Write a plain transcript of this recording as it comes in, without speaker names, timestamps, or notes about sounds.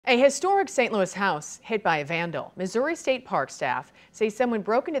A historic St. Louis house hit by a vandal. Missouri State Park staff say someone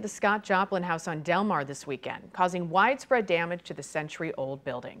broke into the Scott Joplin house on Delmar this weekend, causing widespread damage to the century-old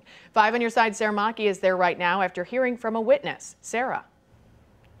building. 5 on your side, Sarah Maki is there right now after hearing from a witness. Sarah.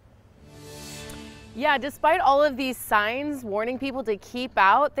 Yeah, despite all of these signs warning people to keep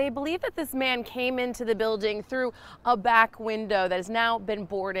out, they believe that this man came into the building through a back window that has now been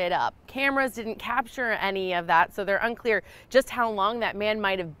boarded up. Cameras didn't capture any of that, so they're unclear just how long that man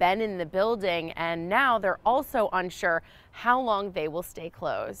might have been in the building, and now they're also unsure how long they will stay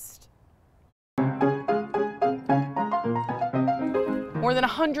closed. More than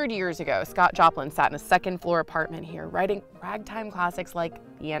 100 years ago, Scott Joplin sat in a second-floor apartment here, writing ragtime classics like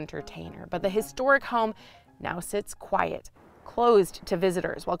The Entertainer. But the historic home now sits quiet, closed to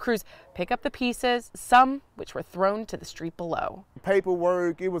visitors, while crews pick up the pieces, some which were thrown to the street below.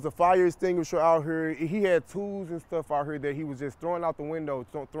 Paperwork, it was a fire extinguisher out here. He had tools and stuff out here that he was just throwing out the window,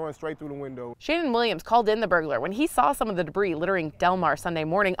 throwing straight through the window. Shannon Williams called in the burglar when he saw some of the debris littering Delmar Sunday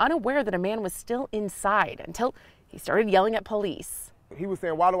morning, unaware that a man was still inside until he started yelling at police. He was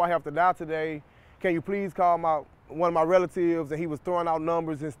saying, "Why do I have to die today? Can you please call one of my relatives?" And he was throwing out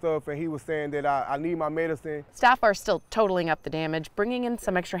numbers and stuff, and he was saying that I need my medicine. Staff are still totaling up the damage, bringing in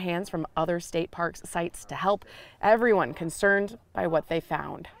some extra hands from other state parks sites to help everyone concerned by what they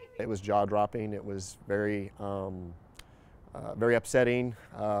found. It was jaw-dropping. It was very upsetting,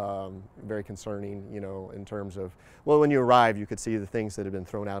 very concerning, in terms of, well, when you arrive, you could see the things that had been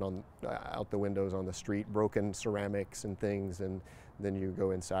thrown out the windows on the street, broken ceramics and things, and then you go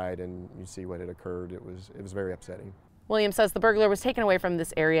inside and you see what had occurred. It was very upsetting. Williams says the burglar was taken away from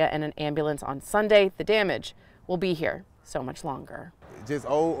this area in an ambulance on Sunday. The damage will be here so much longer. Just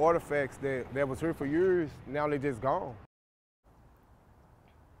old artifacts that was here for years, now they're just gone.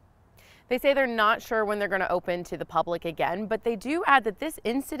 They say they're not sure when they're going to open to the public again, but they do add that this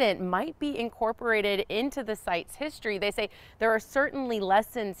incident might be incorporated into the site's history. They say there are certainly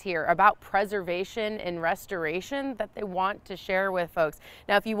lessons here about preservation and restoration that they want to share with folks.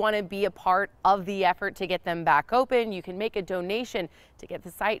 Now, if you want to be a part of the effort to get them back open, you can make a donation to get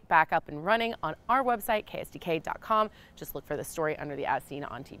the site back up and running on our website, ksdk.com. Just look for the story under the As Seen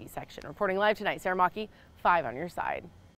on TV section. Reporting live tonight, Sarah Maki, 5 on your side.